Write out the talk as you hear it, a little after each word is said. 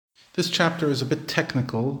This chapter is a bit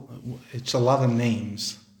technical. It's a lot of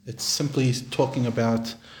names. It's simply talking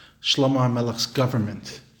about Shlomo HaMelech's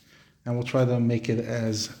government. And we'll try to make it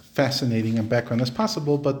as fascinating a background as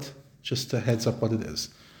possible, but just a heads up what it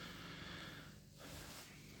is.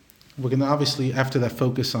 We're going to obviously, after that,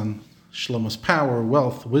 focus on Shlomo's power,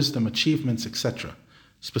 wealth, wisdom, achievements, etc.,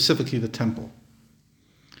 specifically the temple.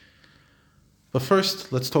 But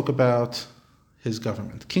first, let's talk about his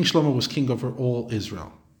government. King Shlomo was king over all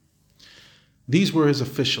Israel. These were his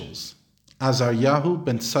officials. Azaryahu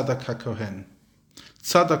ben Tzadok HaKohen.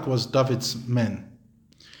 Tzadok was David's men,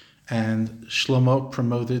 and Shlomo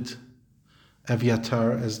promoted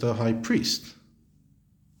Aviatar as the high priest.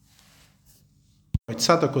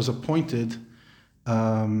 Tzadok was appointed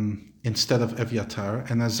instead of Aviatar,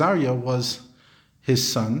 and Azariah was his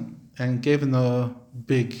son and given a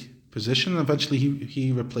big position. Eventually,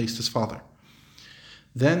 he replaced his father.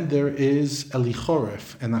 Then there is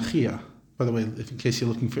Elichoref and Achia. By the way, in case you're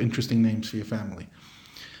looking for interesting names for your family.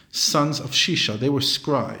 Sons of Shisha, they were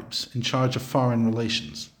scribes in charge of foreign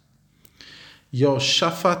relations.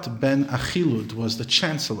 Yoshaphat ben Achilud was the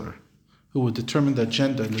chancellor who would determine the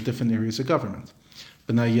agenda in the different areas of government.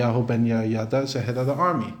 Benayahu ben Yehoyada is the head of the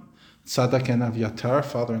army. Tzadok and Aviatar,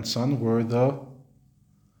 father and son,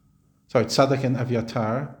 Tzadok and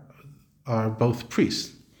Aviatar are both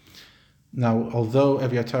priests. Now, although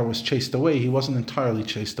Aviatar was chased away, he wasn't entirely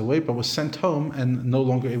chased away, but was sent home and no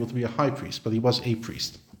longer able to be a high priest, but he was a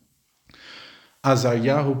priest.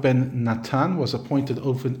 Azaryahu ben Natan was appointed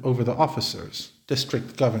over the officers,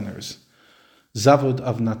 district governors. Zavud,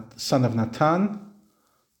 son of Natan,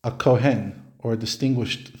 a Kohen, or a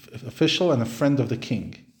distinguished official and a friend of the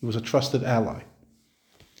king. He was a trusted ally.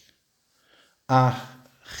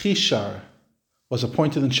 Achishar was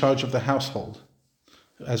appointed in charge of the household.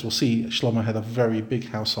 As we'll see, Shlomo had a very big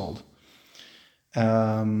household.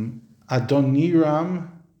 Adoniram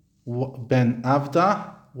ben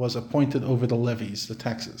Avda was appointed over the levies, the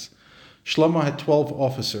taxes. Shlomo had 12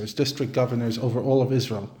 officers, district governors over all of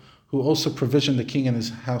Israel, who also provisioned the king and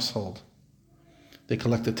his household. They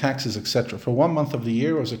collected taxes, etc. For 1 month of the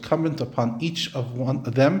year, it was incumbent upon each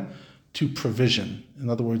of them to provision. In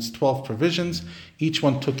other words, 12 provisions. Each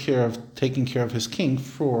one taking care of his king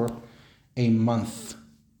for a month.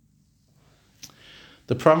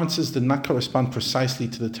 The provinces did not correspond precisely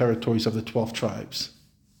to the territories of the 12 tribes.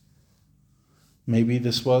 Maybe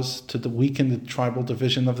this was to weaken the tribal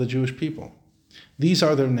division of the Jewish people. These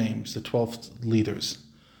are their names, the 12 leaders.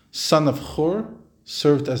 Son of Hur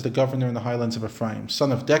served as the governor in the highlands of Ephraim.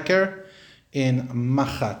 Son of Deker in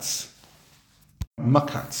Makatz,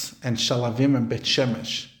 and Shalavim and Bet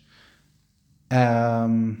Shemesh.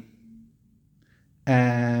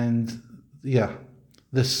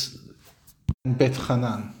 Bet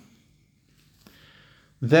Hanan.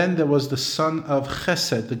 Then there was the son of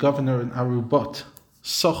Chesed, the governor in Arubot.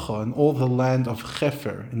 Socha, and all the land of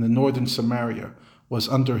Chefer in the northern Samaria was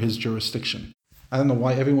under his jurisdiction. I don't know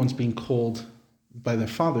why everyone's being called by their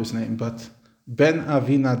father's name, but Ben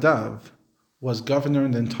Avinadav was governor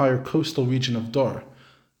in the entire coastal region of Dor.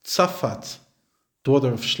 Tzafat,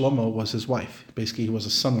 daughter of Shlomo, was his wife. Basically, he was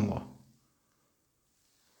a son-in-law.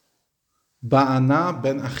 Ba'ana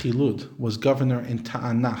ben Achilud was governor in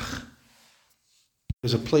Ta'anach.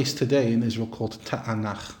 There's a place today in Israel called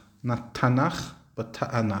Ta'anach. Not Tanakh, but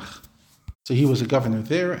Ta'anach. So he was a governor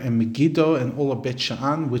there, and Megiddo and all of Bet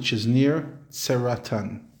Sha'an, which is near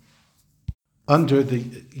Tzeratan. Under the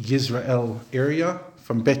Yisrael area,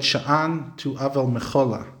 from Bet Sha'an to Avel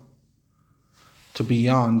Mechola, to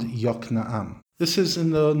beyond Yokna'am. This is in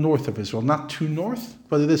the north of Israel, not too north,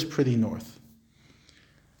 but it is pretty north.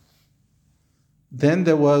 Then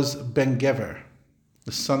there was Ben Gever,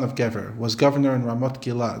 the son of Gever, was governor in Ramot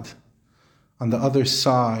Gilad, on the other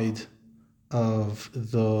side of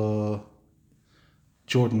the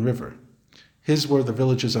Jordan River. His were the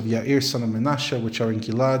villages of Yair, son of Menashe, which are in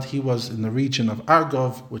Gilad. He was in the region of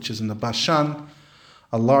Argov, which is in the Bashan,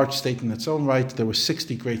 a large state in its own right. There were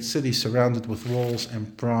 60 great cities surrounded with walls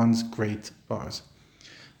and bronze great bars.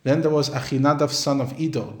 Then there was Achinadav, son of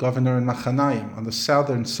Ido, governor in Machanaim, on the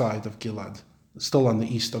southern side of Gilad, still on the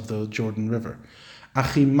east of the Jordan River.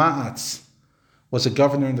 Achimaatz was a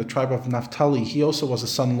governor in the tribe of Naphtali. He also was a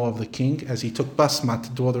son-in-law of the king, as he took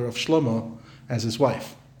Basmat, daughter of Shlomo, as his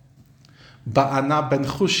wife. Ba'ana ben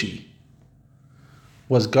Chushi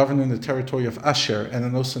was governor in the territory of Asher,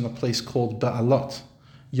 and also in a place called Ba'alot.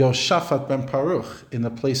 Yoshaphat ben Paruch in the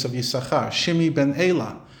place of Yisachar. Shimi ben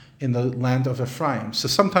Elah in the land of Ephraim. So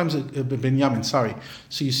sometimes Binyamin,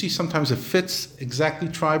 So you see sometimes it fits exactly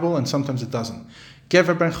tribal and sometimes it doesn't.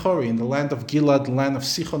 Gever ben Chori in the land of Gilad, the land of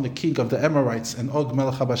Sichon the king of the Amorites, and Og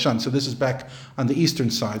melech HaBashan. So this is back on the eastern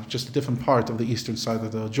side, just a different part of the eastern side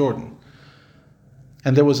of the Jordan.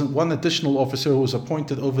 And there was one additional officer who was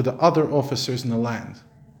appointed over the other officers in the land.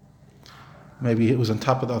 Maybe it was on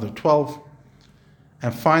top of the other 12.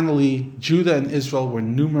 And finally, Judah and Israel were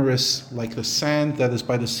numerous like the sand that is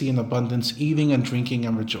by the sea in abundance, eating and drinking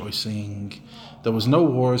and rejoicing. There was no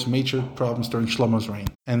wars, major problems during Shlomo's reign.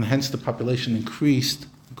 And hence the population increased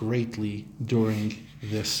greatly during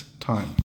this time.